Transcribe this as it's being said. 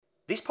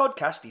This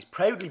podcast is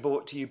proudly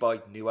brought to you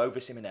by Nuova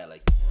Simonelli.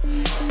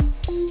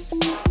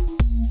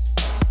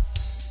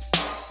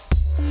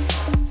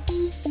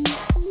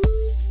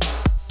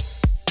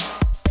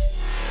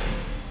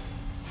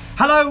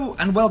 Hello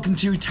and welcome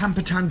to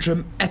Tamper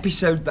Tantrum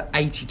episode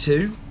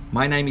 82.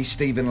 My name is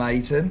Stephen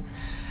Layton,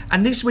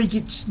 and this week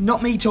it's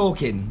not me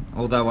talking,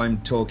 although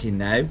I'm talking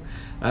now.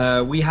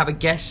 We have a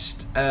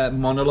guest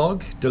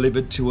monologue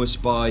delivered to us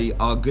by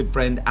our good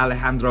friend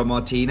Alejandro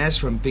Martinez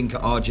from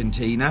Finca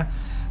Argentina,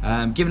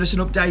 giving us an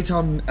update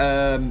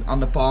on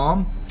the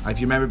farm. If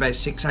you remember, about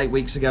 6-8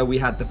 weeks ago we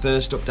had the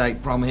first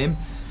update from him,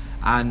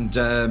 and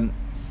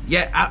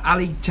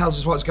Ali tells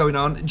us what's going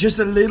on. Just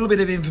a little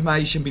bit of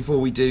information before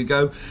we do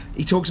go.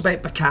 He talks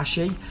about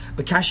bokashi.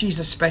 Bokashi is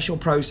a special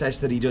process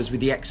that he does with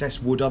the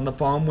excess wood on the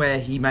farm, where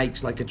he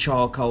makes like a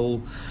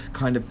charcoal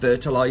kind of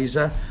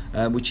fertilizer,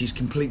 which is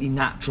completely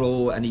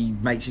natural, and he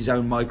makes his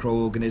own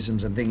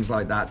microorganisms and things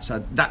like that.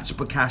 So that's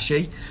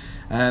bokashi.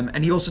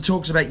 And he also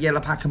talks about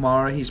yellow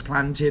pacamara he's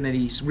planting, and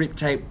he's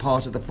ripped out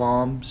part of the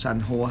farm, San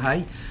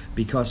Jorge,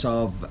 because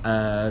of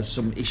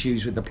some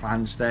issues with the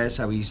plants there,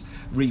 so he's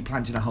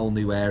replanting a whole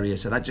new area.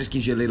 So that just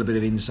gives you a little bit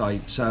of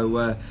insight.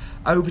 So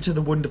over to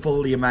the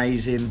wonderful, the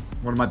amazing,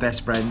 one of my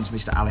best friends,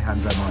 Mr.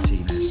 Alejandro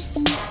Martinez.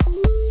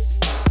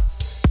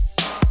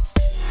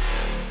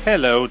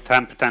 Hello,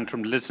 Tamper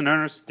Tantrum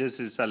listeners. This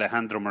is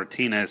Alejandro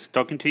Martinez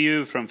talking to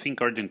you from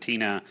Finca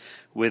Argentina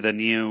with a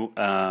new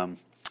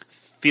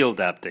field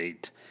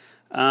update.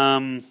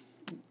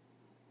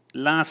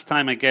 Last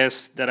time, I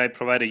guess, that I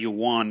provided you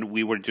one,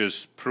 we were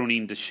just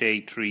pruning the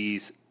shade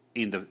trees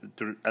at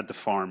the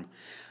farm.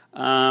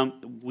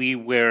 It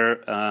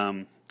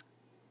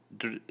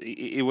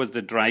was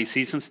the dry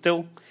season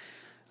still.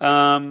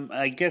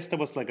 I guess that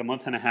was like a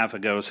month and a half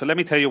ago. So let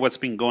me tell you what's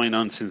been going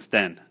on since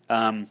then.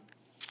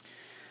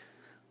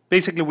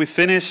 Basically, we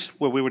finished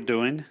what we were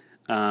doing.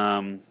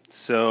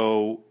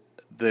 So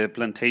the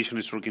plantation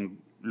is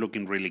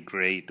looking really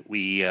great.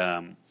 We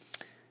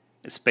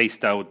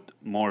spaced out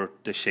more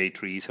the shade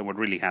trees, and we're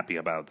really happy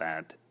about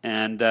that.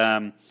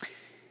 And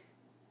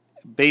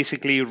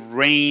basically, the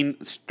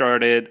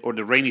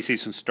rainy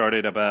season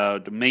started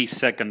about May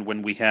 2nd,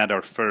 when we had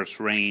our first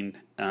rain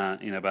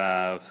in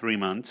about 3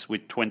 months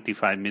with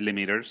 25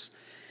 millimeters.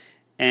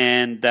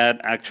 And that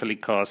actually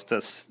caused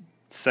us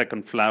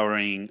second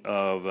flowering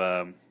of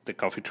the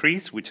coffee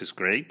trees, which is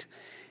great.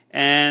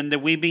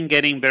 And we've been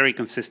getting very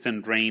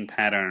consistent rain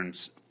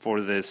patterns for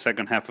the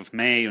second half of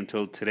May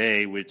until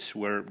today, which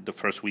were the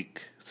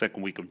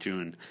second week of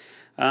June.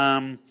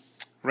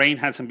 Rain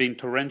hasn't been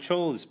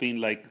torrential. It's been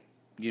like,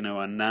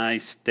 a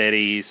nice,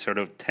 steady sort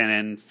of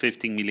 10,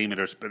 15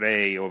 millimeters per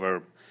day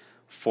over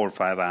 4 or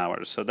 5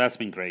 hours. So that's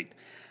been great.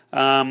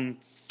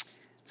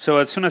 So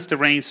as soon as the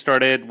rain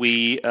started,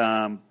 we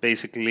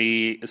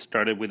basically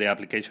started with the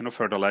application of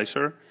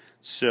fertilizer.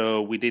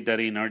 So we did that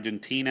in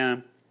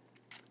Argentina,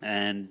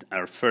 and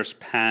our first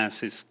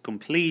pass is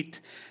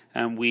complete.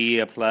 And we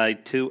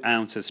applied 2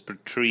 ounces per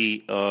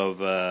tree of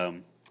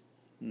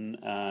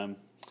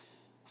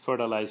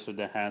fertilizer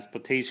that has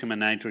potassium and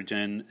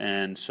nitrogen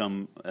and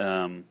some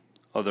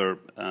other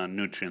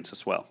nutrients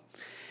as well.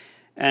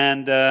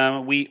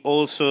 And we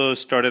also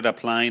started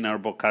applying our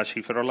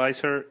bokashi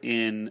fertilizer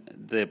in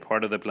the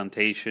part of the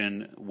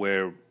plantation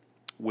where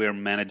we're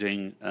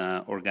managing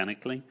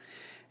organically.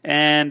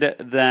 And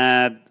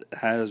that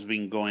has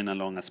been going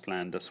along as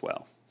planned as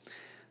well.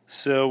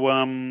 So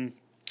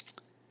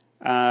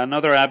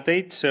another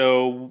update.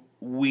 So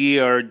we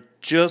are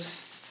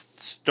just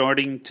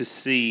starting to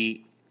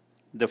see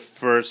the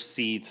first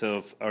seeds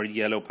of our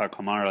yellow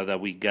pacamara that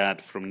we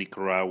got from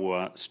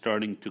Nicaragua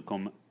starting to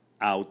come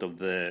out of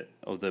the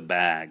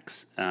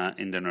bags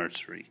in the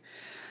nursery.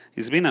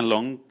 It's been a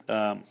long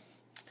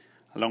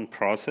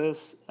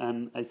process,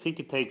 and I think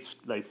it takes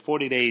like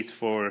 40 days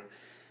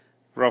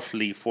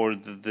roughly for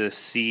the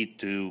seed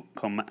to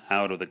come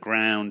out of the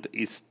ground.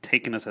 It's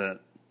taken us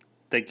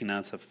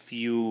a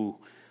few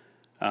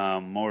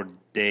more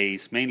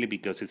days, mainly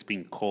because it's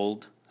been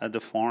cold at the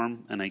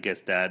farm, and I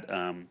guess that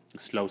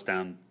slows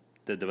down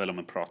the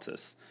development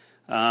process.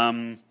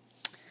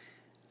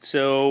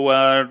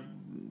 So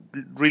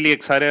really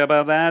excited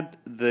about that.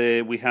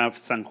 We have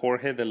San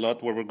Jorge, the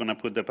lot where we're going to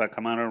put the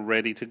pacamara,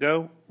 ready to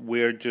go.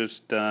 We're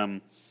just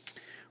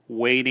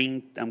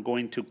waiting. I'm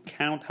going to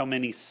count how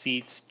many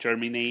seeds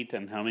germinate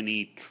and how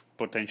many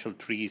potential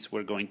trees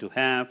we're going to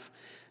have,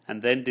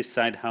 and then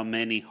decide how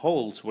many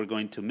holes we're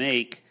going to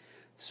make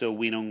so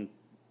we don't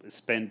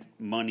spend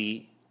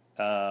money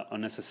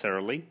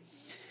unnecessarily.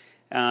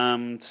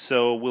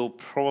 So we'll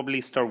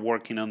probably start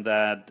working on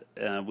that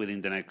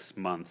within the next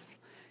month.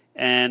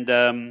 And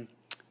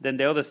then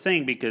the other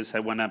thing, because I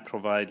want to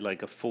provide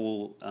like a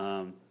full,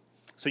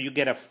 so you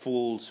get a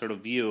full sort of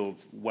view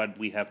of what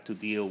we have to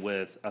deal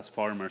with as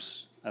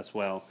farmers as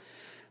well.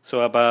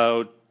 So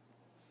about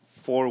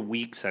 4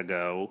 weeks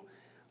ago,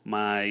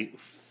 my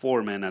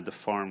foreman at the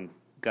farm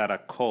got a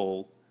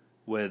call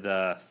with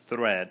a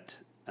threat,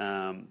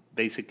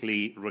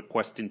 basically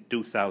requesting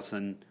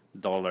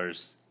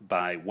 $2,000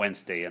 by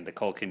Wednesday, and the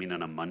call came in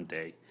on a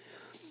Monday.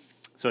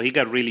 So he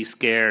got really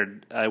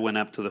scared. I went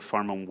up to the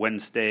farm on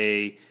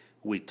Wednesday.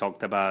 We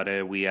talked about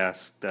it. We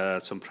asked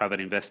some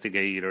private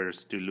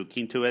investigators to look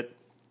into it.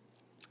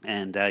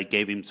 And I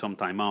gave him some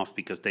time off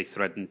because they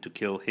threatened to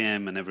kill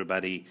him and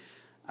everybody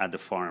at the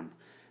farm.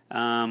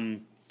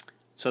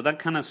 So that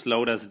kind of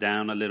slowed us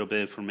down a little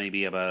bit for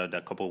maybe about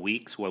a couple of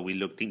weeks while we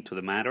looked into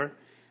the matter.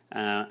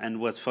 And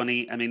what's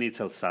funny, I mean,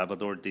 it's El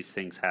Salvador, these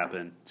things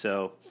happen.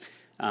 So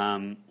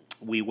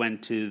we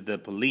went to the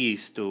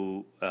police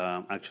to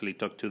actually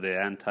talk to the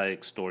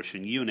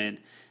anti-extortion unit.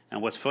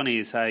 And what's funny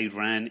is I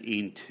ran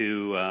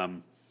into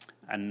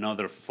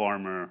another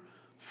farmer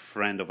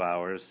friend of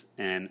ours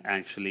and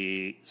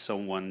actually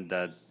someone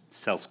that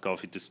sells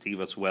coffee to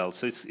Steve as well.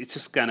 So it's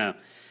just kind of,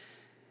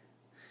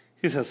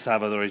 it's El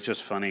Salvador, it's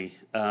just funny.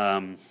 I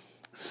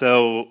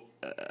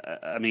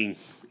mean,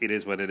 it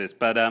is what it is.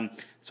 But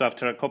so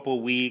after a couple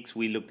of weeks,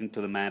 we looked into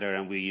the matter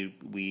and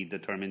we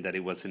determined that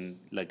it wasn't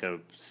like a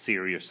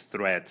serious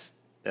threat.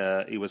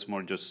 It was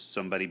more just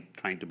somebody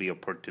trying to be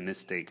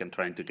opportunistic and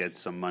trying to get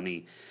some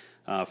money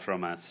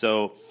from us.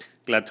 So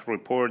glad to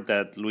report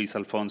that Luis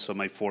Alfonso,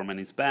 my foreman,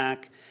 is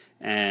back,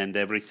 and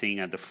everything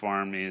at the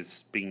farm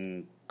is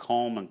being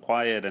calm and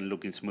quiet and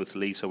looking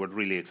smoothly. So we're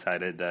really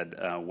excited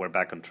that we're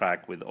back on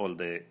track with all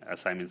the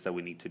assignments that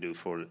we need to do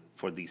for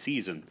the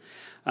season.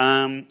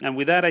 And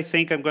with that, I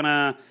think I'm going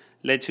to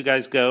let you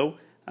guys go.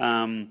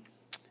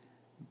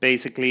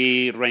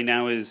 Basically, right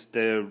now is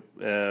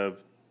the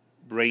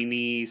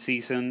rainy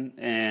season,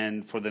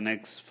 and for the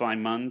next 5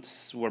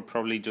 months, we're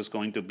probably just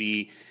going to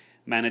be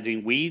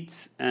managing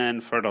weeds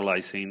and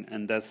fertilizing,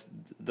 and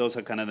those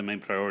are kind of the main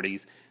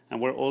priorities.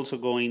 And we're also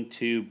going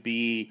to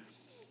be,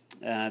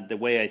 the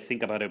way I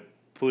think about it,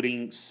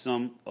 putting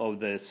some of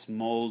the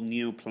small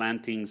new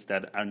plantings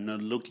that are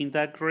not looking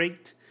that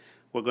great.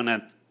 We're going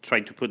to try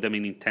to put them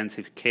in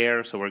intensive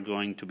care, so we're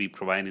going to be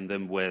providing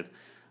them with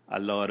a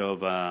lot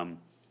of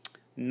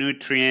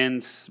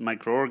nutrients,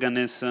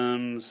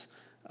 microorganisms,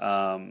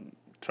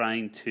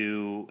 trying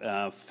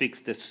to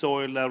fix the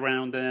soil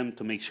around them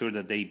to make sure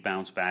that they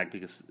bounce back,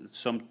 because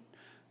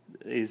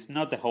it's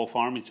not the whole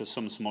farm, it's just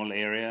some small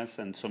areas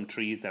and some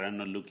trees that are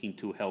not looking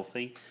too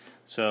healthy.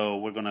 So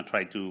we're going to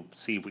try to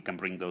see if we can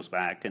bring those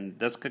back, and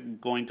that's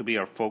going to be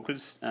our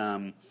focus.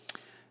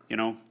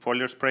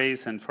 Foliar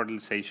sprays and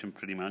fertilization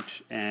pretty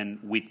much, and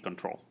weed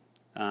control.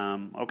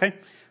 Okay,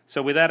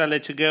 so with that, I'll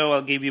let you go.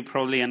 I'll give you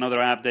probably another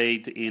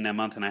update in a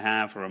month and a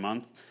half or a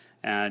month,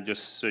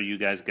 just so you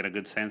guys get a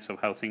good sense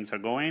of how things are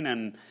going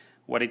and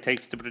what it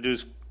takes to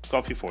produce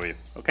coffee for you.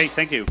 Okay,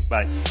 thank you.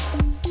 Bye.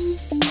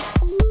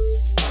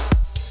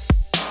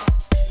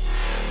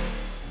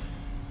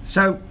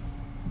 So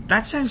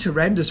that sounds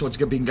horrendous, what's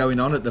been going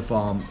on at the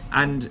farm.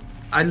 And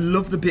I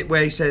love the bit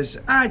where he says,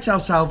 it's El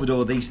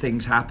Salvador, these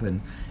things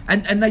happen.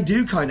 And they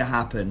do kind of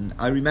happen.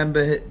 I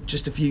remember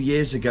just a few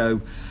years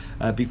ago,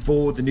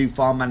 before the new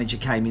farm manager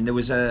came in, there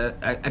was a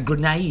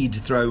grenade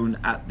thrown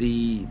at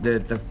the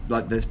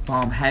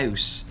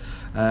farmhouse,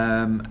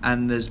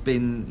 and there's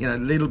been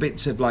little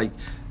bits of like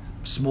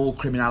small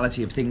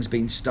criminality of things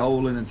being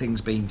stolen and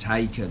things being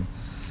taken,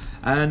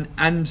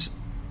 and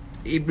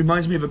it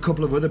reminds me of a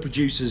couple of other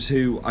producers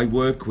who I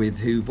work with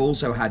who've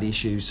also had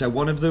issues. So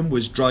one of them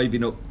was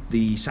driving up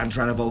the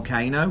Santa Ana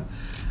volcano,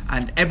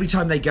 and every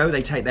time they go,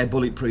 they take their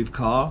bulletproof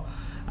car.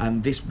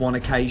 And this one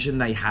occasion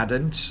they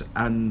hadn't,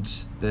 and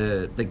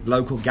the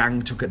local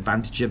gang took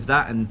advantage of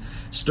that and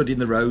stood in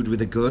the road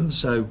with a gun.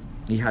 So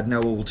he had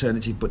no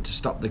alternative but to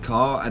stop the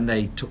car, and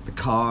they took the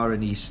car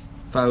and his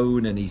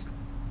phone and his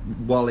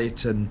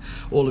wallet and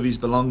all of his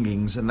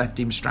belongings and left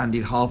him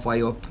stranded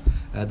halfway up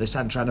the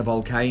Santa Ana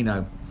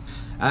volcano.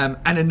 And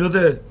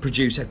another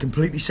producer,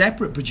 completely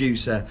separate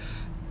producer,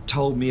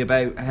 told me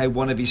about how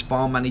one of his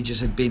farm managers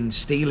had been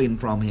stealing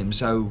from him.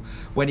 So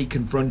when he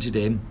confronted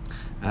him,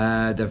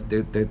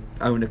 the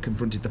owner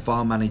confronted the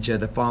farm manager.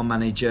 The farm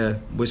manager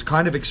was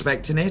kind of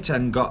expecting it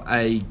and got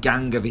a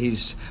gang of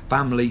his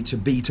family to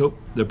beat up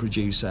the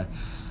producer,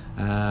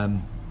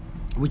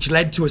 which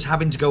led to us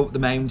having to go up the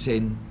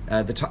mountain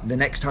the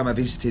next time I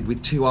visited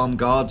with 2 armed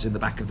guards in the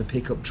back of the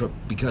pickup truck,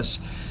 because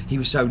he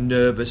was so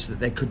nervous that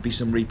there could be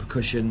some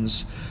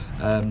repercussions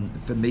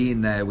for me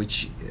in there,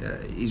 which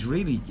is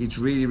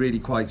really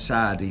quite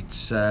sad.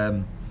 It's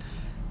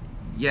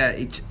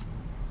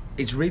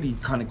really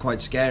kind of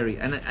quite scary.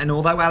 And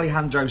although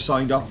Alejandro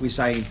signed off with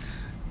saying,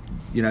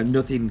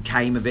 nothing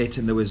came of it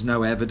and there was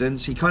no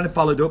evidence, he kind of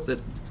followed up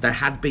that there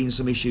had been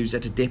some issues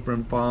at a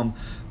different farm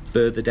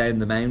further down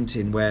the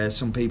mountain where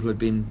some people had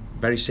been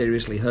very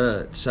seriously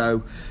hurt.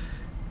 So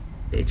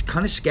it's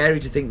kind of scary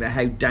to think that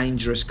how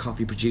dangerous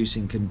coffee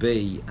producing can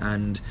be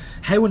and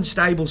how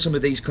unstable some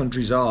of these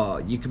countries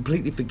are. You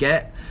completely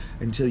forget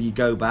until you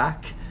go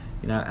back.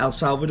 El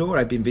Salvador,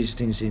 I've been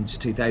visiting since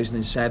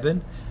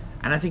 2007,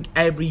 and I think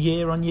every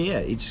year on year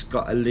it's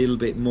got a little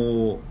bit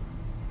more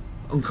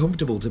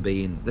uncomfortable to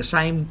be in. The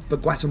same for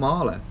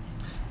Guatemala,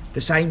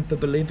 the same for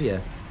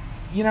Bolivia.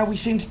 We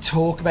seem to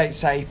talk about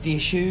safety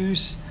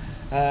issues,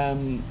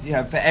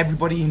 for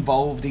everybody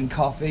involved in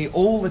coffee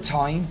all the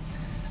time.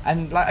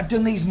 And like I've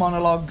done these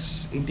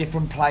monologues in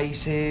different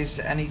places,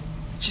 and it's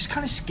just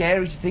kind of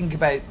scary to think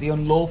about the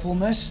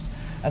unlawfulness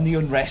and the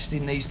unrest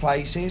in these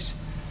places.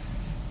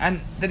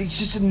 And that it's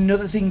just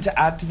another thing to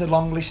add to the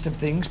long list of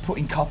things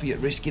putting coffee at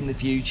risk in the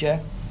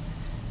future.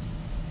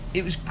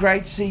 It was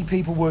great to see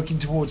people working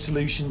towards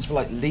solutions for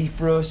like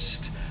leaf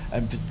rust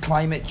and for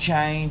climate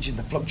change and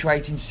the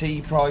fluctuating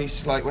sea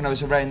price, like when I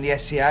was around the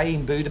SCA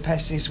in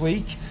Budapest this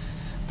week.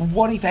 But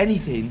what, if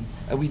anything,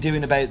 are we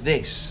doing about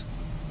this?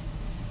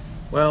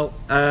 Well,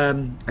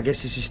 I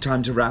guess this is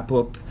time to wrap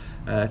up.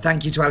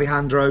 Thank you to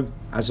Alejandro.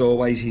 As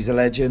always, he's a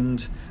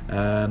legend.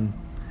 And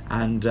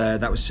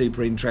that was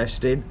super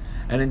interesting.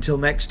 And until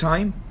next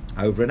time,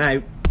 over and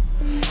out.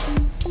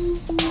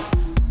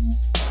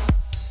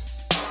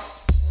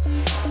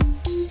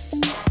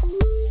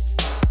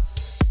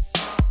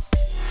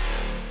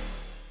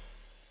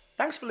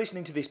 Thanks for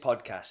listening to this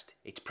podcast.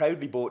 It's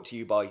proudly brought to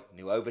you by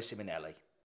Nuova Simonelli.